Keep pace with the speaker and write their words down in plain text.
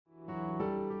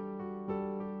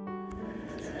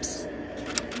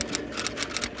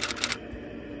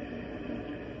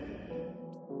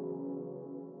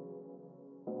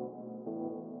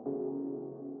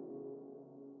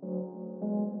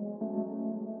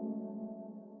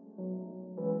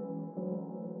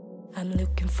I'm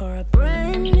looking for a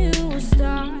brand new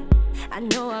start. I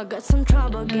know I got some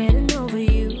trouble getting over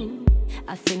you.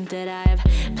 I think that I've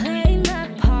played my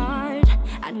part.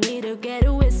 I need to get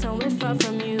away somewhere far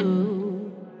from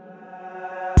you.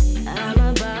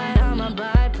 I'ma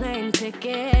buy plane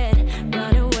ticket,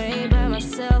 run away by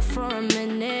myself for a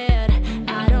minute.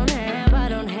 I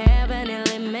don't have any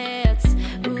limits.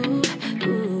 Ooh,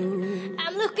 ooh.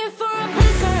 I'm looking for a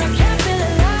place where I can feel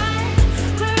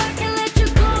alive, where I can let you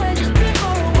go and just be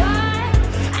for a while.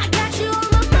 I got you on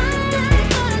my mind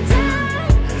all the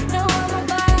time. Now I'm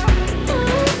about, ooh,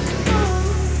 ooh.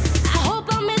 I hope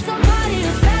I meet somebody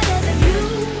who's better than you,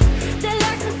 that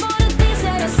likes me for the things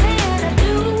that I say and I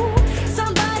do.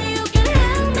 Somebody who can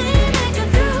help me make it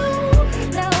through.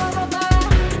 Now I'm about,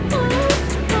 ooh,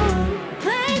 ooh.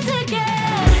 Plane ticket,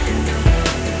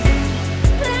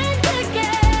 plane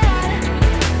ticket,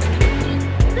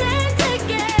 plane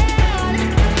ticket.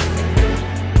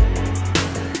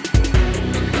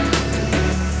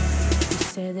 You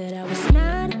said that I was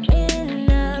not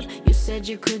enough. You said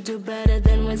you could do better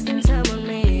than wasting time on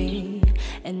me,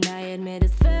 and I admit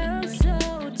it felt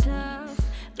so tough.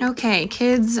 Okay,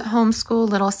 kids homeschool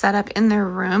little setup in their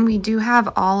room. We do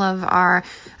have all of our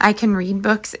I Can Read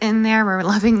books in there. We're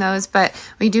loving those, but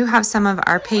we do have some of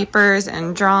our papers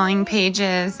and drawing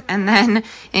pages. And then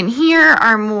in here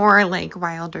are more like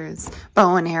Wilder's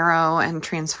bow and arrow and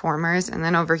Transformers. And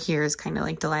then over here is kind of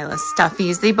like Delilah's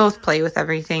stuffies. They both play with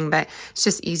everything, but it's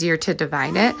just easier to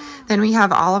divide it. Then we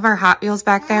have all of our Hot Wheels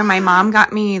back there. My mom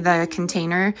got me the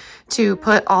container to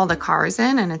put all the cars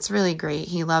in, and it's really great.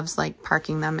 He loves like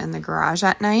parking them in the garage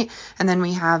at night. And then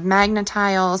we have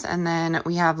Magnetiles, and then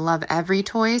we have Love Every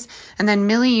toys. And then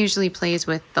Millie usually plays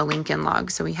with the Lincoln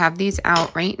Log. So we have these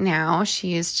out right now.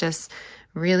 She is just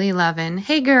really loving,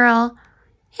 hey girl,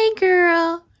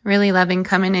 really loving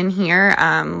coming in here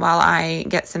while I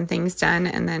get some things done,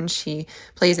 and then she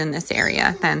plays in this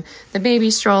area. Then the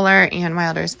baby stroller and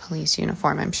Wilder's police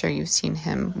uniform. I'm sure you've seen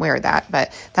him wear that,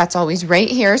 but that's always right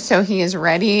here, so he is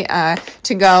ready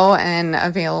to go and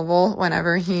available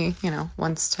whenever he,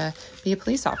 wants to be a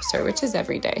police officer, which is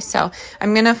every day. So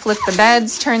I'm gonna flip the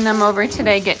beds, turn them over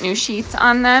today, get new sheets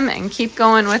on them, and keep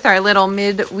going with our little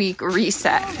midweek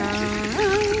reset.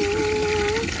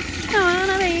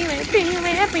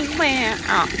 Everywhere.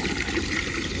 Oh,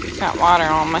 got water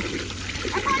on me.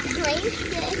 I got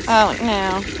braces. Oh,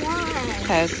 no. Why?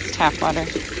 Because it's tap water.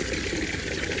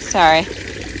 Sorry.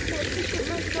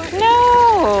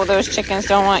 No, those chickens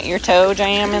don't want your toe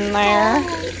jam in there.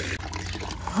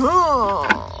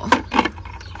 Oh.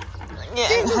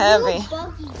 Getting heavy.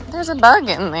 There's a bug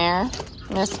in there,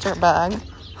 Mr. Bug.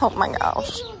 Oh my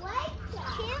gosh.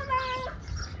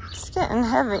 It's getting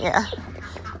heavier.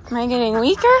 Am I getting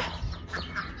weaker?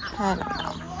 I don't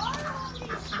know.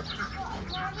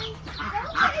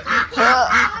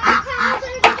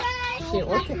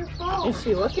 Is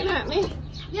she looking at me?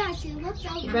 Yeah, she looks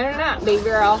at You better not be,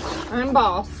 girl. I'm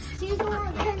boss. She's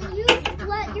going, can you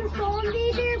let your phone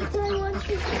be there? Because I want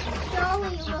to show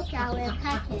and look at it,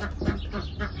 pet it.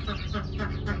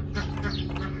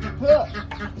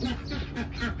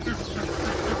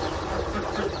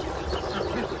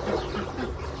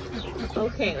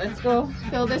 Okay, let's go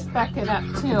fill this bucket up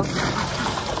too.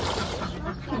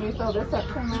 Can you fill this up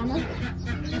for Mama?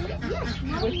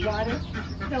 Yes. With water?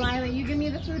 Delilah, you give me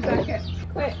the food bucket.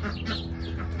 Quick.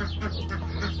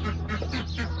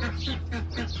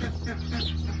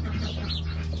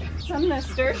 Some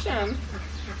nasturtium.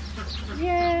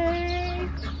 Yay!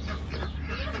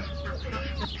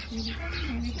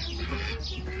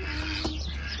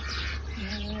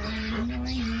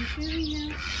 Morning to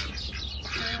you.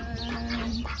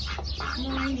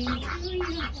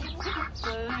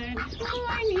 Good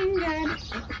morning, Dad.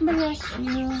 Bless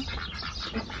you.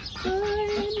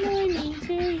 Good morning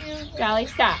to you. Dolly,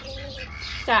 stop.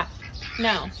 Stop.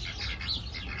 No.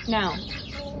 No.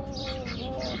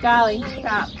 Dolly,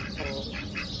 stop.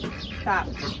 Stop.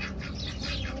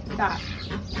 Stop.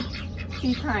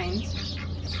 Be kind.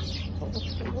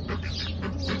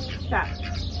 Stop.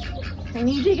 I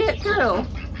need to get through.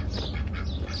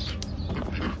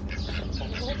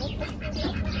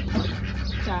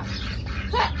 Stop.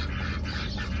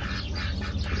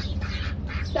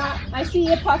 Stop. I see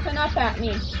you puffing up at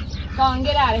me. Go and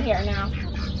get out of here now.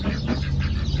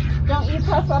 Don't you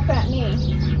puff up at me.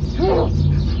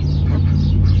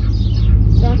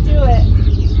 Don't do it.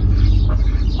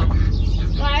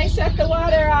 Why? Shut the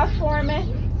water off for me.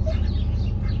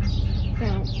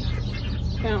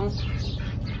 Don't.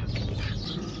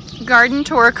 garden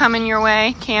tour coming your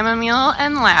way. Chamomile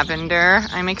and lavender.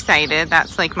 I'm excited.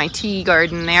 That's like my tea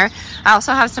garden there. I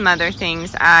also have some other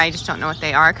things. I just don't know what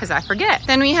they are because I forget.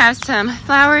 Then we have some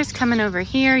flowers coming over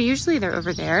here. Usually they're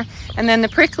over there. And then the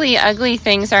prickly, ugly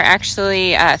things are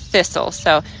actually thistle.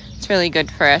 So it's really good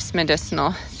for us,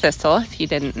 medicinal thistle, if you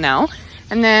didn't know.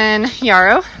 And then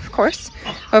yarrow, of course,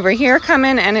 over here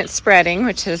coming, and it's spreading,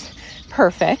 which is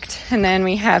perfect. And then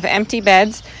we have empty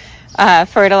beds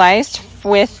fertilized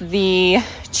with the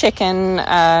chicken,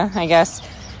 I guess,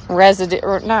 residue,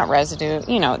 or not residue,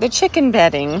 you know, the chicken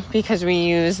bedding, because we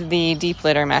use the deep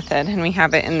litter method, and we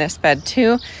have it in this bed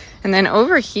too. And then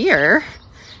over here,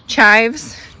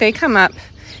 chives, they come up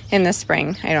in the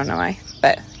spring. I don't know why,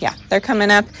 but yeah, they're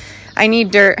coming up. I need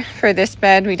dirt for this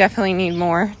bed. We definitely need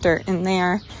more dirt in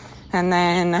there. And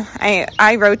then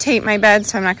I rotate my bed,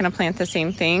 so I'm not going to plant the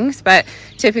same things, but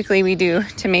typically we do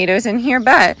tomatoes in here,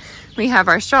 but we have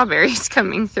our strawberries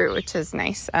coming through, which is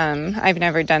nice. I've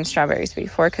never done strawberries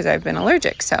before because I've been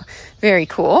allergic, so very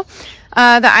cool.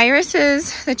 The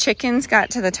irises, the chickens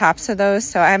got to the tops of those,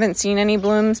 so I haven't seen any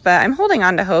blooms, but I'm holding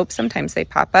on to hope. Sometimes they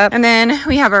pop up. And then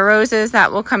we have our roses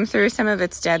that will come through. Some of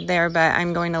it's dead there, but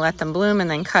I'm going to let them bloom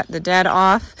and then cut the dead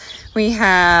off. We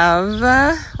have,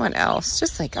 what else?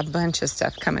 Just like a bunch of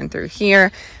stuff coming through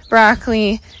here.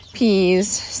 Broccoli,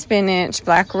 peas, spinach,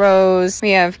 black rose.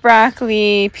 We have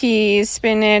broccoli, peas,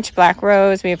 spinach, black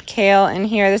rose. We have kale in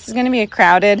here. This is going to be a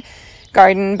crowded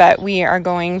garden, but we are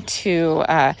going to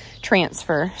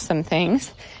transfer some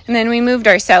things. And then we moved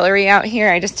our celery out here.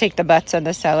 I just take the butts of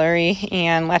the celery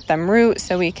and let them root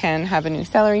so we can have a new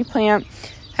celery plant.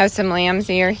 Have some lamb's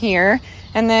ear here.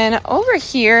 And then over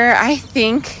here, I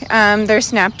think there's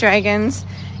snapdragons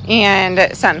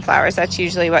and sunflowers. That's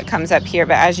usually what comes up here,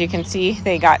 but as you can see,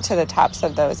 they got to the tops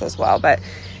of those as well. But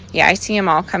yeah, I see them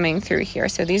all coming through here.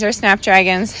 So these are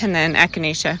snapdragons, and then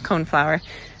echinacea coneflower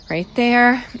right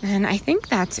there. And I think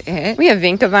that's it. We have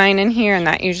vinca vine in here, and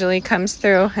that usually comes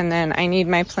through. And then I need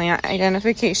my plant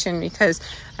identification because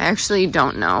I actually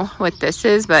don't know what this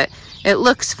is, but it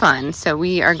looks fun. So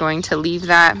we are going to leave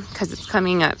that because it's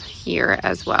coming up here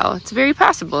as well. It's very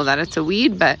possible that it's a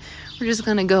weed, but we're just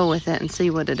gonna go with it and see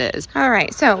what it is. All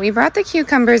right, so we brought the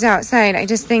cucumbers outside. I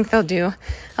just think they'll do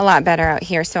a lot better out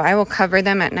here. So I will cover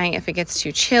them at night if it gets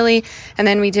too chilly. And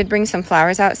then we did bring some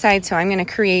flowers outside. So I'm gonna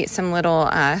create some little,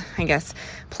 I guess,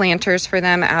 planters for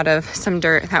them out of some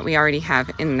dirt that we already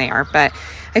have in there. But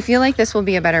I feel like this will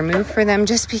be a better move for them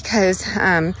just because,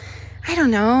 I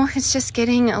don't know, it's just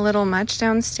getting a little much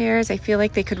downstairs. I feel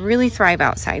like they could really thrive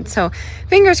outside. So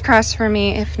fingers crossed for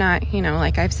me. If not, you know,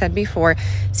 like I've said before,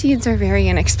 seeds are very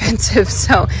inexpensive.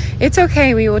 So it's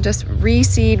okay. We will just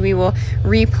reseed. We will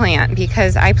replant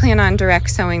because I plan on direct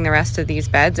sowing the rest of these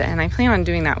beds, and I plan on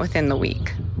doing that within the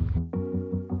week.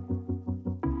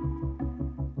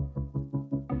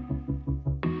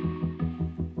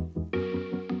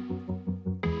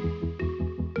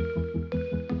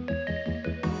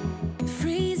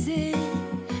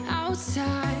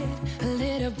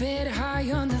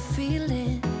 On the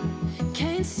feeling,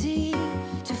 can't seem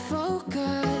to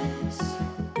focus.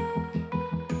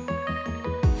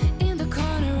 In the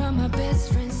corner of my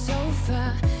best friend's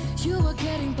sofa, you were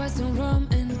getting by some rum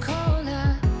and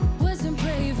cola. Wasn't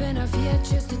brave enough yet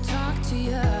just to talk to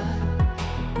you.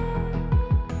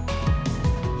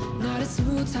 Not a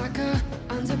smooth talker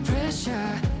under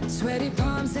pressure. Sweaty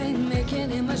palms ain't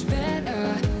making it much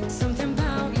better. Something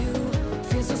about you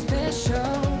feels so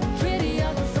special. Pretty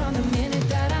other from the minute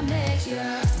that I met you.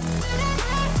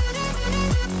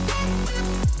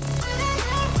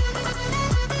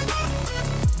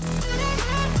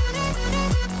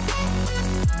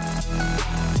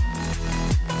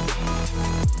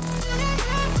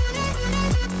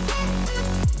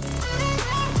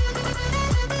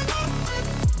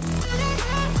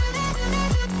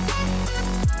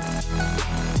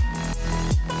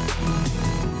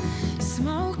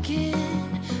 Smoking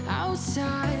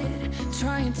outside,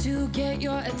 trying to get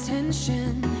your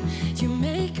attention. You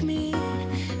make me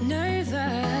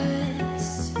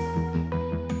nervous.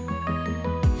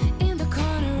 In the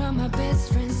corner of my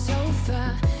best friend's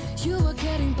sofa, you were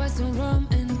getting by some rum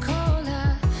and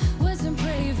cola. Wasn't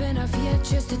brave enough yet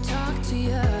just to talk to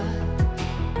you.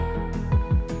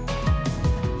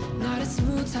 Not a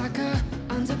smooth talker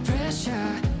under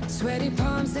pressure. Sweaty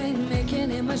palms ain't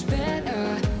making it much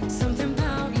better. Something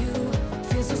about you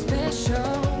feels so special.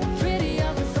 Pretty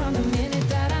other from the minute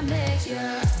that I met you.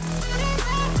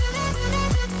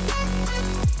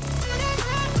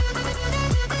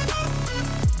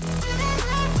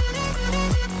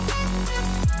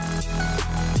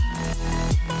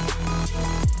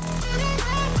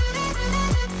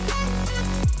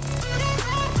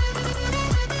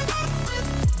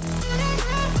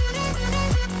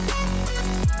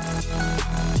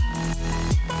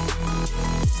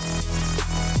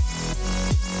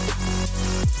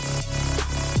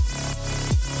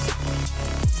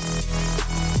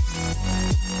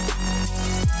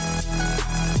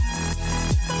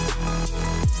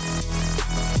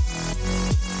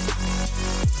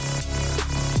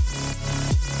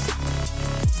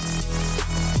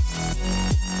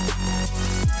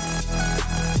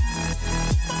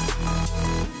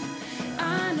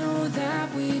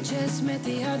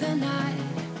 the other night,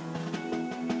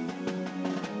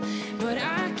 but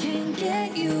I can't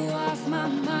get you off my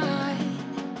mind.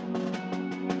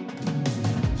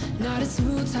 Not a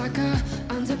smooth talker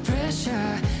under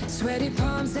pressure. Sweaty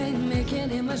palms ain't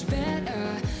making it much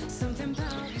better. Something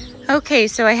about you. Okay,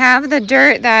 so I have the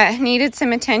dirt that needed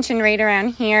some attention right around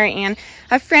here, and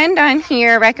a friend on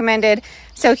here recommended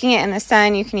soaking it in the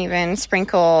sun. You can even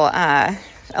sprinkle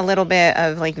a little bit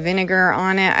of like vinegar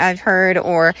on it, I've heard,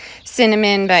 or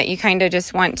cinnamon, but you kind of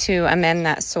just want to amend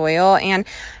that soil. And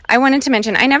I wanted to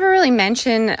mention, I never really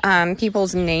mention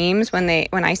people's names when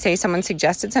I say someone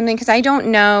suggested something, because I don't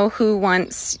know who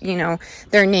wants,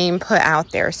 their name put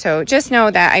out there. So just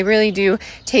know that I really do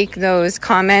take those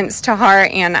comments to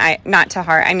heart, and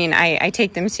I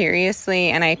take them seriously,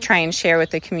 and I try and share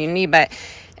with the community, but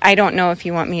I don't know if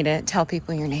you want me to tell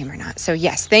people your name or not. So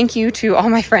yes, thank you to all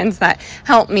my friends that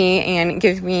help me and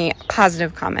give me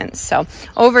positive comments. So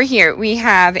over here, we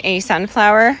have a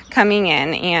sunflower coming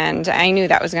in, and I knew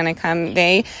that was going to come.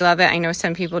 They love it. I know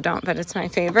some people don't, but it's my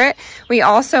favorite. We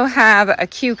also have a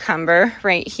cucumber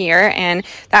right here, and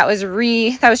that was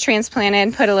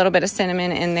transplanted, put a little bit of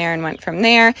cinnamon in there and went from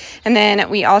there. And then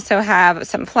we also have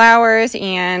some flowers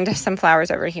and some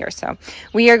flowers over here. So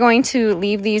we are going to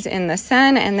leave these in the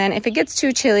sun, and then if it gets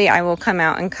too chilly, I will come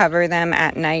out and cover them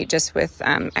at night just with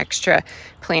extra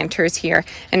planters here,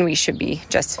 and we should be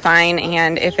just fine.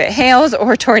 And if it hails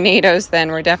or tornadoes, then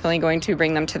we're definitely going to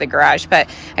bring them to the garage. But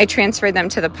I transferred them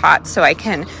to the pot so I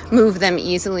can move them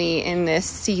easily in this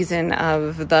season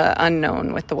of the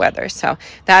unknown with the weather. So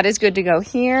that is good to go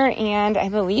here, and I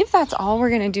believe that's all we're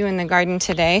going to do in the garden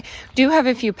today. We do have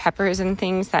a few peppers and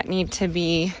things that need to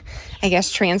be, I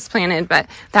guess, transplanted, but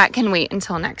that can wait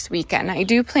until next weekend. I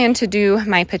do plan to do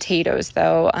my potatoes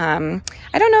though. I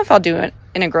don't know if I'll do it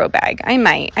in a grow bag. I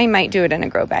might do it in a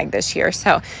grow bag this year.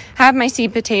 So have my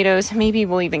seed potatoes. Maybe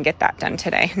we'll even get that done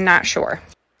today. Not sure.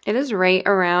 It is right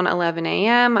around 11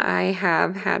 a.m. I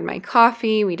have had my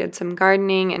coffee. We did some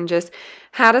gardening and just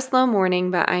had a slow morning,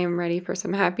 but I am ready for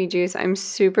some happy juice. I'm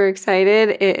super excited.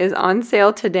 It is on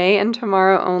sale today and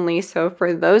tomorrow only. So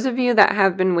for those of you that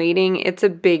have been waiting, it's a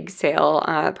big sale,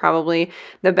 probably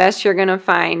the best you're gonna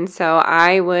find. So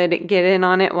I would get in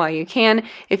on it while you can.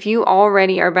 If you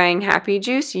already are buying happy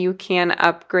juice, you can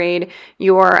upgrade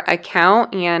your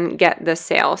account and get the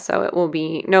sale. So it will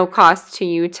be no cost to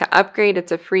you to upgrade.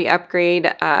 It's a free upgrade,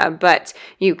 but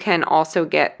you can also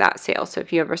get that sale. So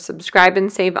if you ever subscribe and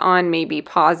save on, maybe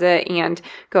pause it and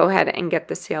go ahead and get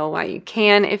the sale while you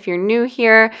can. If you're new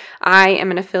here, I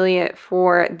am an affiliate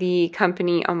for the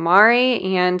company Amare,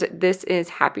 and this is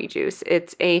Happy Juice.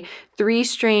 It's a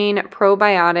 3-strain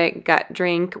probiotic gut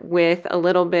drink with a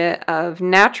little bit of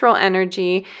natural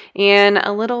energy and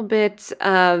a little bit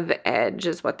of edge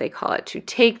is what they call it, to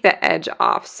take the edge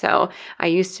off. So I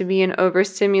used to be an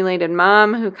overstimulated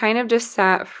mom who kind of just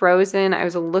sat frozen. I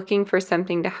was looking for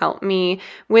something to help me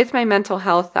with my mental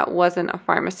health that wasn't a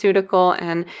pharmaceutical,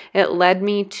 and it led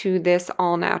me to this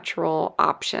all-natural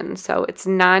option. So it's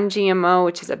non-GMO,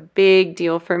 which is a big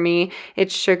deal for me.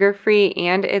 It's sugar-free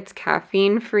and it's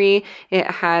caffeine-free. It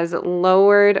has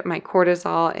lowered my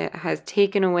cortisol. It has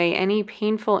taken away any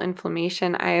painful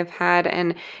inflammation I have had,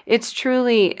 and it's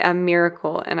truly a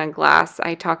miracle in a glass.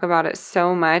 I talk about it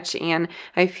so much, and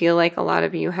I feel like a lot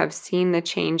of you have seen the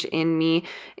change in me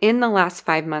in the last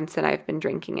 5 months that I've been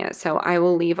drinking it. So I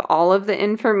will leave all of the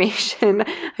information.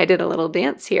 I did a little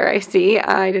dance here, I see.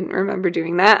 I didn't remember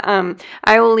doing that.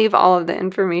 I will leave all of the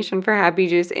information for Happy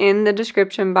Juice in the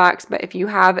description box, but if you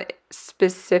have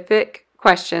specific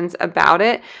questions about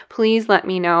it, please let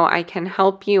me know. I can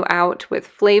help you out with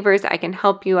flavors. I can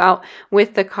help you out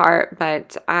with the cart,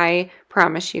 but I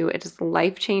promise you it is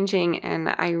life-changing, and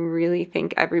I really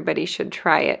think everybody should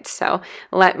try it. So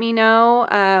let me know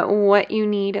what you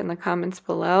need in the comments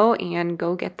below and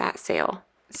go get that sale.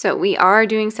 So we are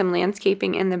doing some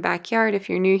landscaping in the backyard. If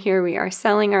you're new here, we are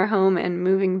selling our home and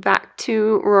moving back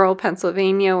to rural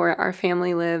Pennsylvania where our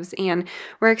family lives, and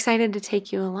we're excited to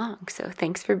take you along. So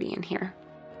thanks for being here.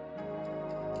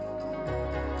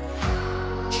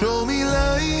 Show me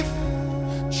life,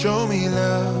 show me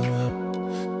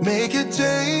love, make a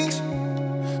change,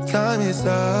 time is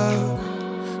up.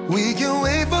 We can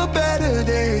wait for better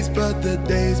days, but the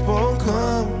days won't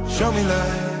come. Show me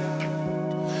life.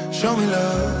 Show me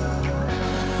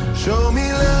love, show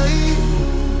me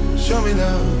light, show me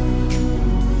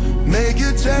love, make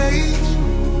a change,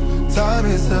 time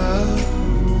is up.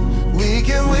 We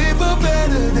can wait for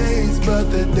better days, but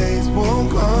the days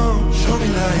won't come. Show me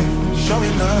light, show me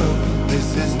love,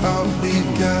 this is all we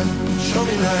got. Show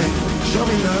me light, show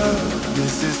me love,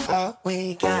 this is all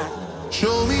we got.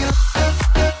 Show me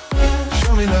love,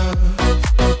 show me me love.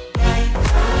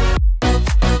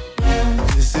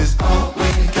 This is all we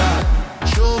got.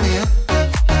 Show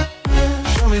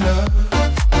me love.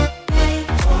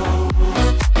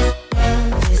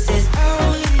 This is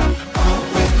all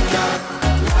we got.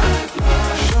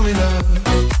 Show me love.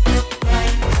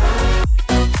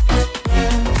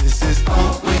 This is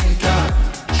all we got.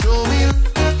 Show me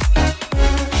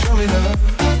love.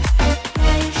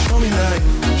 Show me life.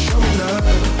 Show me love.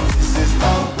 This is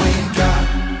all we got.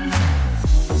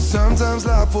 Sometimes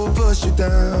life will push you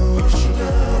down,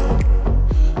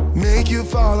 make you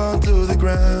fall onto the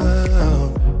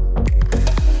ground.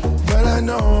 But I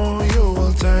know you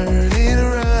will turn it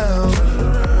around.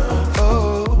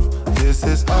 Oh, this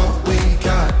is all we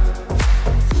got.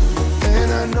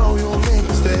 And I know you'll make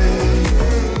mistakes,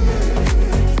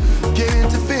 get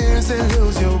interference and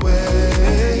lose your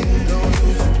way.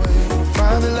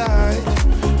 Find the light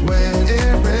when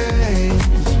it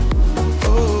rains.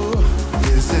 Oh,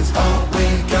 this is all we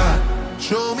got.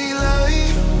 Show me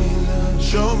life,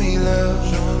 show me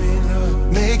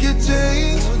love, make a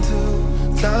change.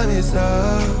 Time is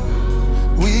up.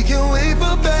 We can wait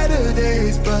for better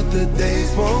days, but the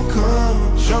days won't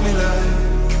come. Show me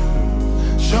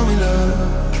life, show me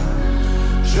love,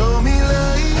 show me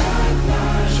life,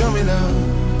 show me love,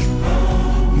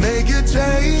 make a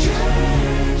change.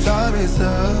 Time is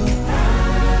up.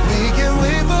 We can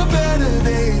wait for better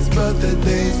days, but the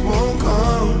days won't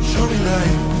come. Show me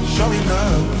life, show me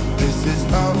love. This is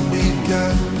all we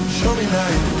got. Show me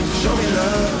life, show me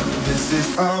love. This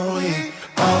is all we got.